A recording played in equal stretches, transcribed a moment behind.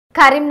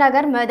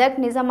కరీంనగర్, మెదక్,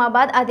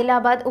 నిజామాబాద్,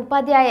 ఆదిలాబాద్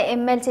ఉపాధ్యాయ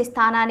MLC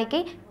స్థానానికి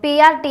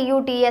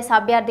TS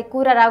అభ్యర్థి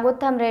కూర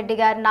రఘుత్తం రెడ్డి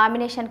గారి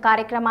నామినేషన్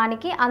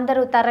కార్యక్రమానికి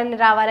అందరూ తరలి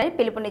రావాలని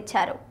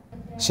పిలుపునిచ్చారు.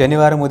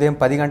 శనివారం ఉదయం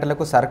 10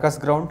 గంటలకు సర్కస్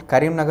గ్రౌండ్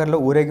కరీంనగర్లో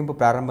ఊరేగింపు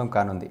ప్రారంభం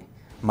కానుంది.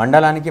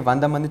 మండలానికి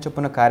 100 మంది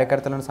చొప్పున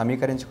కార్యకర్తలను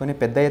సమీకరించుకుని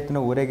పెద్ద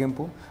ఎత్తున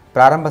ఊరేగింపు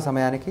ప్రారంభ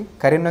సమయానికి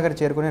కరీంనగర్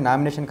చేరుకుని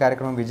నామినేషన్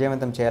కార్యక్రమం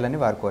విజయవంతం చేయాలని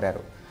వారు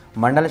కోరారు.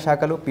 మండల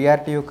శాఖలు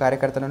PRTU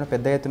కార్యకర్తలను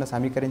పెద్ద ఎత్తున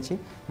సమీకరించి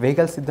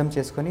వెహికల్స్ సిద్ధం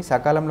చేసుకుని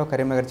సకాలంలో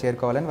కరీంనగర్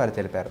చేరుకోవాలని వారు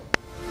తెలిపారు.